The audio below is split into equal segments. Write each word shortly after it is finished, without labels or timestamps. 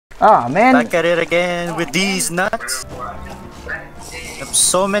Ah, man. Back at it again with these nuts. Have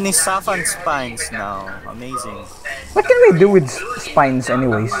so many saffron spines now. Amazing. What can we do with spines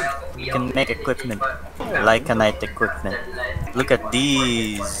anyways? You can make equipment. Like a night equipment. Look at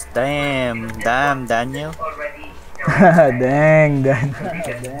these. Damn, Daniel. Dang.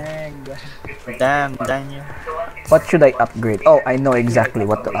 Damn, Daniel. What should I upgrade? Oh, I know exactly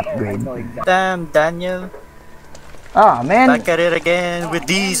what to upgrade. Damn, Daniel. Ah, man. Back at it again with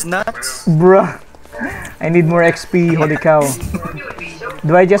these nuts. Bruh. I need more XP. Holy cow.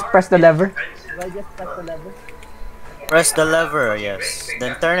 Do I just press the lever? Press the lever, yes.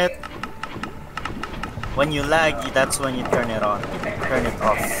 Then turn it. When you lag, that's when you turn it on. Turn it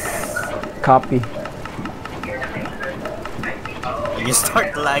off. Copy. When you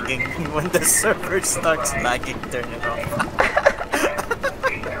start lagging, when the server starts lagging, turn it off.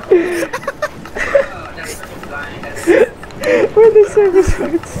 When the server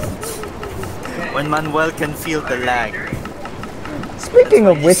starts. When Manuel can feel the lag. Speaking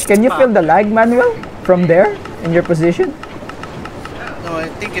of which, can you feel the lag, Manuel? From there? In your position? No, I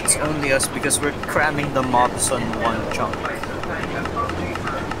think it's only us because we're cramming the mobs on one chunk.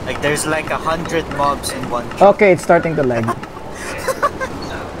 Like there's like 100 mobs in one chunk. Okay, it's starting to lag.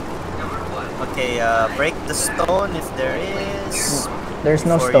 Okay, break the stone if there is. There's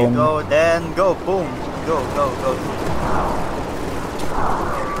no Before stone. You go, then go, boom, go.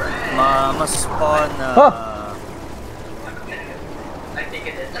 Must spawn.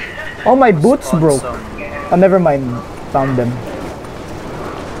 Oh, my boots broke. Oh, never mind. Found them.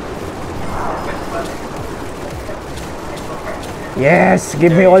 Yes,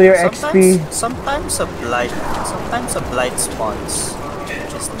 give me all your XP. Sometimes a blight spawns,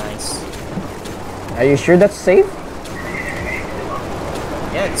 which is nice. Are you sure that's safe?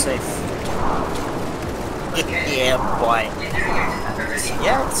 Yeah, it's safe. Yeah, boy.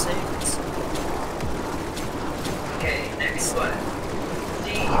 Yeah, it's safe.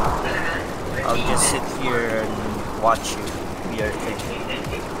 I'll just sit here and watch you do your thing.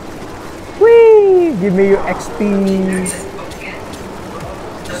 Whee! Give me your XP.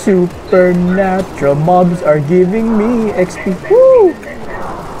 Supernatural mobs are giving me XP. Woo!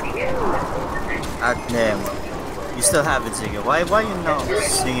 Damn. You still have it, Ziggy. Why you not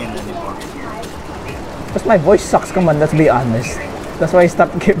singing anymore? Because my voice sucks, come on, let's be honest. That's why I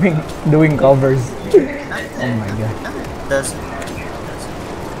stopped doing covers. Oh my god. Doesn't.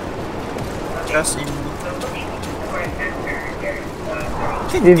 Trust in me.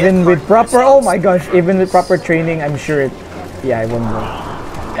 Even with proper, oh my gosh, even with proper training, I'm sure it, yeah, I won't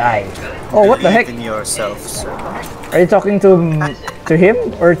die. Oh, what the heck? Believe in yourself, sir. Are you talking to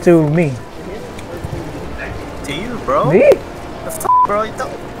him or to me? To you, bro. Me? The f, bro,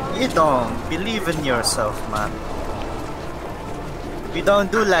 you don't believe in yourself, man. We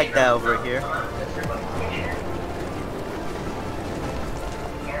don't do like that over here.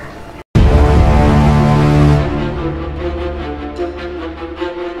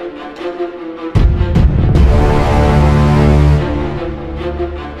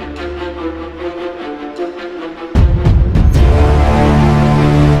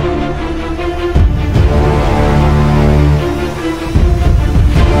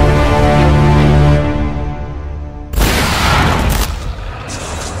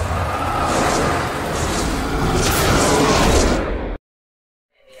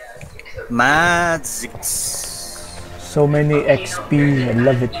 Mad Zix. So many XP, I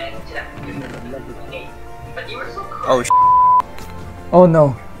love it. Oh, oh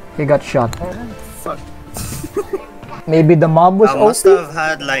no, he got shot. fuck. Maybe the mob was I must OP? have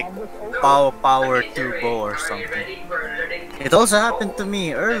had like power turbo or something. It also happened to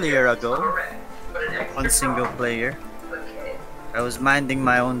me earlier ago on single player. I was minding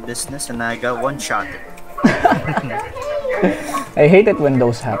my own business and I got one shot. I hate it when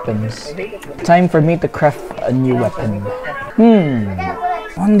those happens. Time for me to craft a new weapon.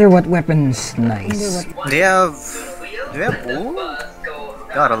 Wonder what weapon's nice. They have wool?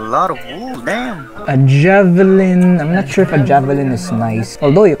 Got a lot of wool, damn. A javelin. I'm not sure if a javelin is nice.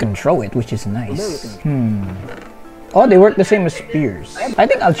 Although you can throw it, which is nice. Oh, they work the same as spears. I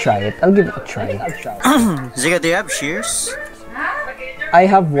think I'll try it. I'll give it a try. Ziga, do you have shears? I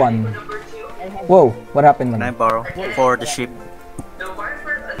have one. Whoa, what happened? Can I borrow for the sheep?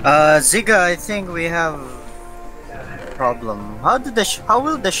 Ziga, I think we have a problem. How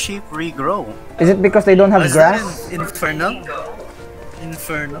will the sheep regrow? Is it because they don't have Is grass? that Inferno?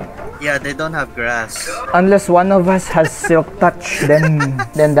 Yeah, they don't have grass. Unless one of us has silk touch,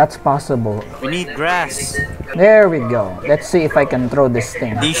 then that's possible. We need grass. There we go. Let's see if I can throw this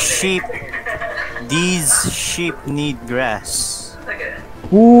thing. These sheep need grass.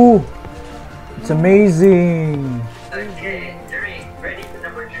 Ooh, it's amazing.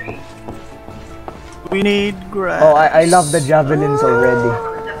 We need grass. Oh, I love the javelins already.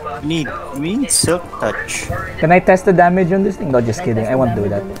 We need silk touch. Can I test the damage on this thing? No, just kidding. I won't do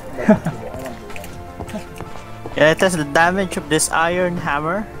that. Can I test the damage of this iron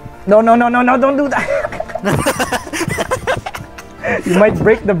hammer? No, don't do that. You might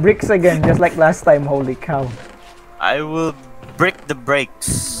break the bricks again, just like last time. Holy cow. I will break the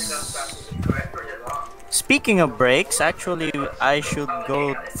brakes. Speaking of breaks, actually, I should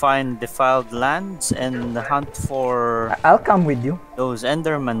go find defiled lands and hunt for I'll come with you. those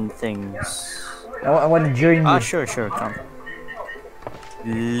Enderman things. I want to join you. Sure, come.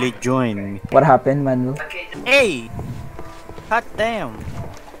 Join me. What happened, Manuel? Hey! Hot damn!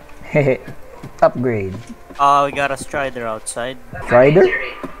 Hehe. Upgrade. Oh, we got a strider outside. Strider?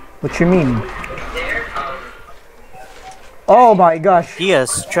 What you mean? Oh my gosh. He a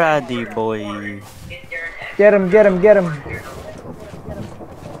straddy boy. Get him.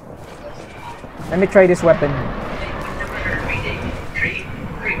 Let me try this weapon.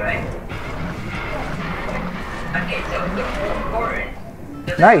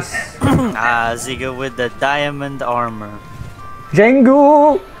 Nice. Ziga with the diamond armor.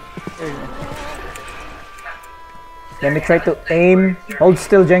 Jengu! Let me try to aim. Hold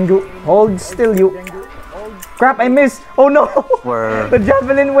still, Jengu. Hold still, you. Crap, I missed. Oh no! Where? The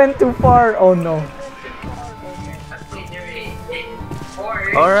javelin went too far. Oh no.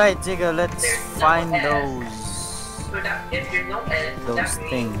 Alright, Ziga, let's find those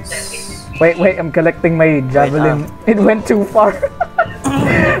things. Wait, I'm collecting my javelin. It went too far.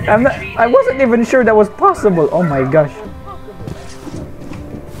 I wasn't even sure that was possible. Oh my gosh.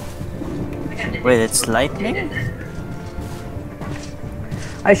 Wait, it's lightning?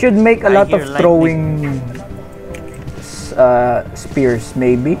 I should make a lot hear of throwing spears,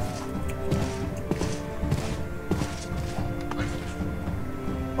 maybe.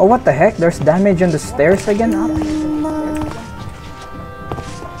 Oh, what the heck? There's damage on the stairs again?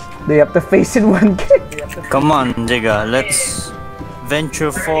 Do you have to face it one kick? Come on, Ziga, let's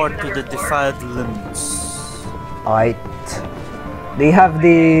venture forth to the defiled limbs. Alright. Do you have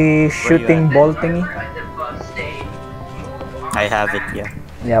the shooting ball thingy? I have it, yeah.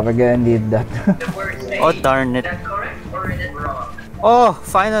 Yeah, we're gonna need that. Oh, darn it. Oh,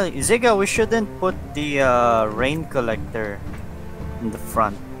 finally. Ziga, we shouldn't put the rain collector in the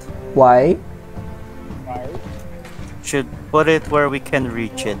front. Why? Should put it where we can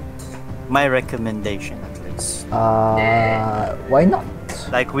reach it. My recommendation, at least. Why not?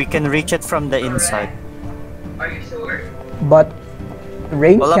 Like, we can reach it from the inside. But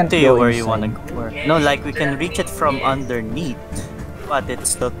rain Well, can't up to you go where inside. you want to go. No, like, we can reach it from underneath. But it's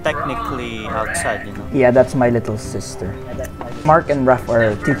still technically outside, you know. Yeah, that's my little sister. Mark and Raph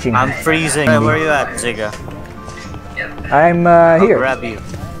are teaching. I'm freezing. Where are you at, Ziga? I'm I'll here. grab you.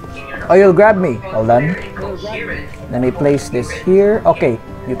 Oh, you'll grab me. Hold on. Let me place this here. Okay,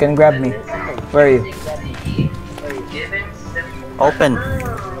 you can grab me. Where are you? Open.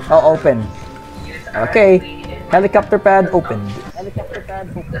 Oh, open. Okay. Helicopter pad opened.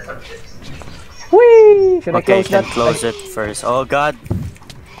 Whee! Should I Okay, close can that? close it first. Oh god.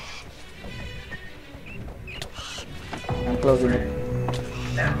 I'm closing it.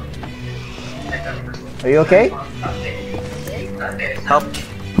 Are you okay? Help.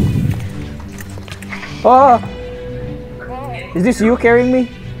 Oh! Is this you carrying me?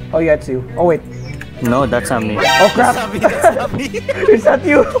 Oh yeah, it's you. Oh wait. No, that's not me. Oh crap! That's not me. Is that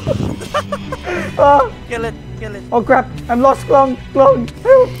you? Oh! Kill it. Oh crap! I'm lost, clone! Help!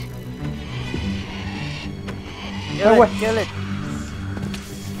 Kill it.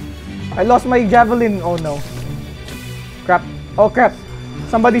 I lost my javelin. Oh no. Crap. Oh crap.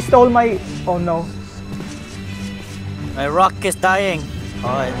 Somebody stole my... Oh no. My rock is dying.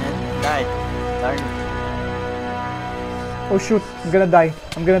 Oh, and it died. Darn it. Oh shoot. I'm gonna die.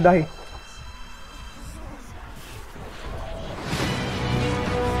 I'm gonna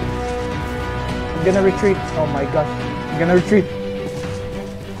retreat. Oh my gosh. I'm gonna retreat.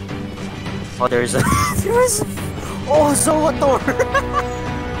 Oh, there's a... Oh, Zoator!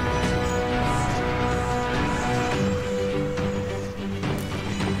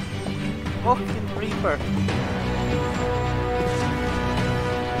 Fucking Reaper.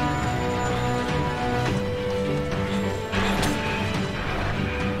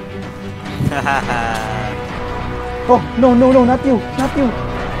 Oh no, not you.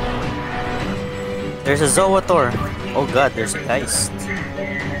 There's a Zoator. Oh god, there's a Geist.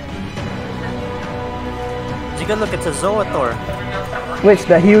 You can look, it's a Zoator. Which,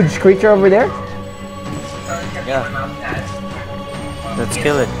 the huge creature over there? Yeah. Let's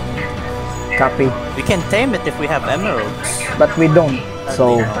kill it. Copy. We can tame it if we have emeralds. But we don't.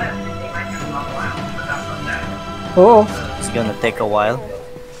 So. Sadly, no. Oh. It's gonna take a while.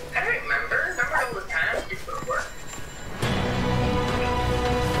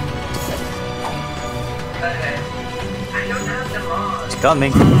 It's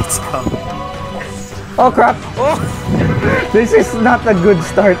coming. It's coming. Oh crap. Oh! This is not a good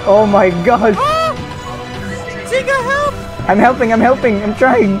start. Oh my god. Ziga, help! I'm helping. I'm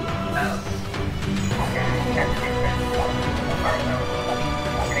trying.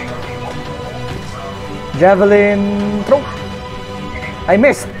 Javelin throw. I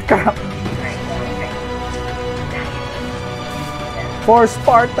missed. Crap. For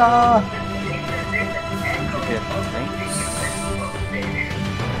Sparta. Okay, thanks.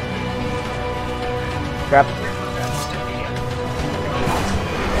 Crap.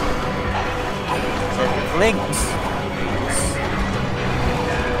 Set links.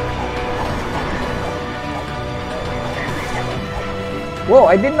 Whoa,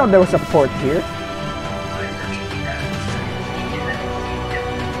 I didn't know there was a port here.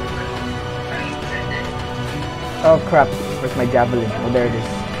 Oh crap, where's my javelin? Oh, there it is.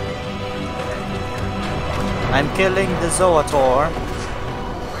 I'm killing the Zootor.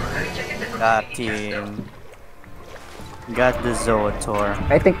 Got him. Got the Zootor.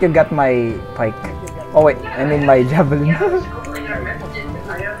 I think you got my pike. Oh wait, I mean my javelin.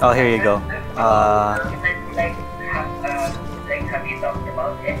 Oh, here you go.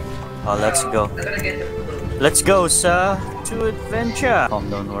 Oh, let's go. Let's go, sir, to adventure. Oh,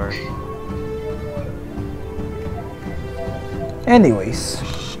 don't worry. Anyways.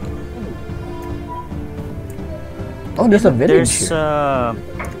 Oh, there's a village here.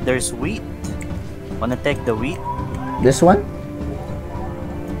 There's wheat. Wanna take the wheat? This one?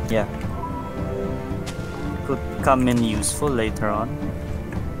 Yeah. Could come in useful later on.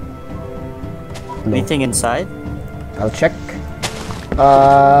 No. Anything inside? I'll check.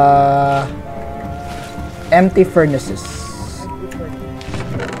 Empty furnaces.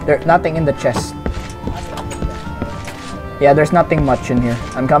 There's nothing in the chest. Yeah, there's nothing much in here.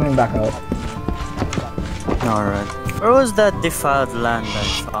 I'm coming back out. Alright. Where was that defiled land I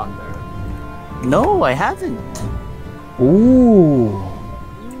found there? No, I haven't. Ooh.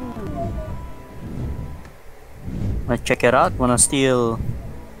 Wanna check it out? Wanna steal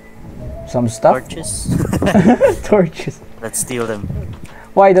Some stuff? torches? Torches. Let's steal them.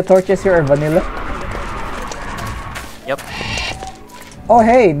 Why, the torches here are vanilla? Yep. Oh,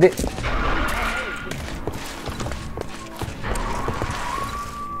 hey.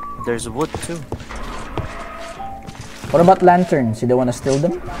 There's wood too. What about lanterns? You don't want to steal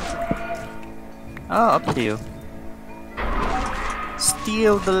them? Oh, up to you.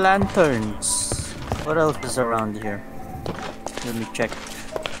 Steal the lanterns. What else is around here? Let me check.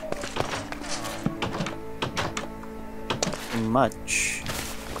 Nothing much.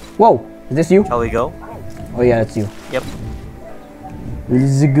 Whoa, is this you? Shall we go? Oh yeah, that's you. Yep.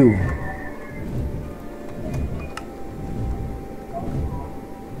 Let's go.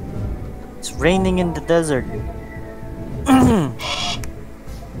 It's raining in the desert.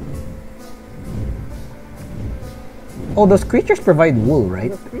 Oh, those creatures provide wool,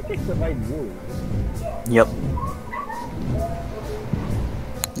 right? Yep.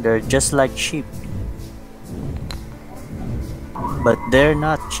 They're just like sheep. But they're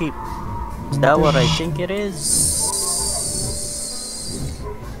not cheap. Is that what I think it is?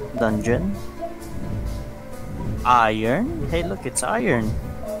 Dungeon. Iron? Hey look, it's iron.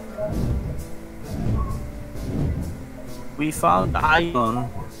 We found iron,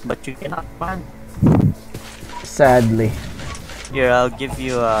 but you cannot find. Sadly. Here, I'll give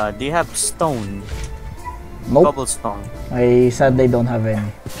you do you have stone? Nope. Cobblestone. I sadly don't have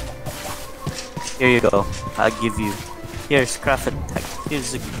any. Here you go. I'll give you. Here's craft.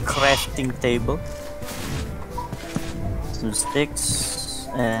 Here's a crafting table. Some sticks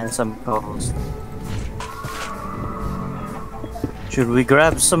and some cobblestone. Should we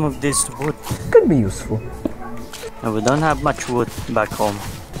grab some of this wood? Could be useful. No, we don't have much wood back home.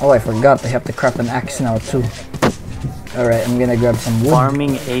 Oh, I forgot. I have to craft an axe now too. Alright, I'm gonna grab some wood.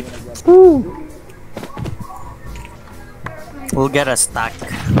 Farming 8. Woo! We'll get a stack.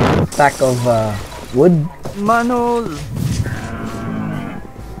 Stack of wood. Manol!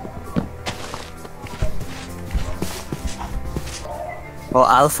 Oh,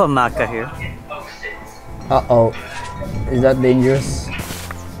 Alpha Maca here. Uh-oh. Is that dangerous?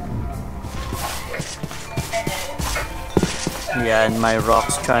 Yeah, and my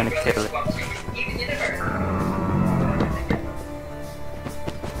rock's trying to kill it.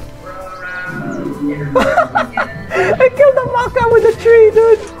 I killed a Maka with a tree,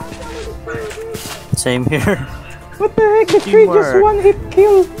 dude! Same here. What the heck? The tree just Teamwork. one hit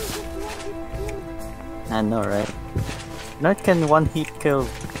kill. I know, right? Not can one hit kill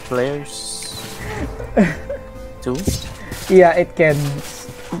players? Two? Yeah, it can.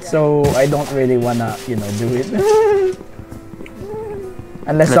 So I don't really wanna, you know, do it.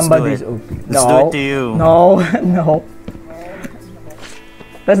 Unless Let's somebody's do it. OP. Let's do it to you. No, no.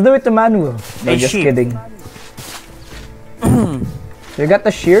 Let's do it to Manuel. No, Hey, just sheep. kidding. You got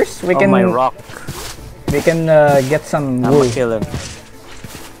the shears? We Oh, can my rock. we can get some I'ma wool. kill him.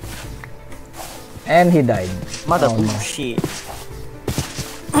 And he died. Mother Oh, no. shit.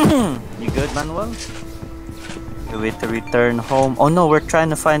 You good, Manuel? We wait to return home. Oh no, we're trying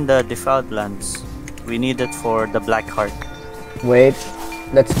to find the Defiled lands. We need it for the Black Heart. Wait,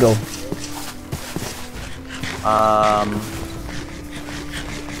 let's go.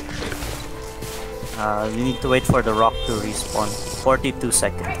 We need to wait for the rock to respawn. 42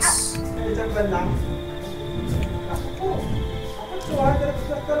 seconds.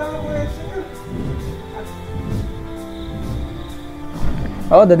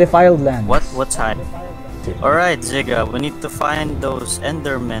 Oh, the Defiled land. What's high? Alright, Ziga, we need to find those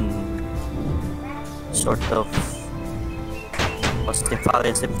Endermen. Sort of.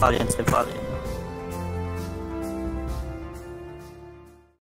 Defalians.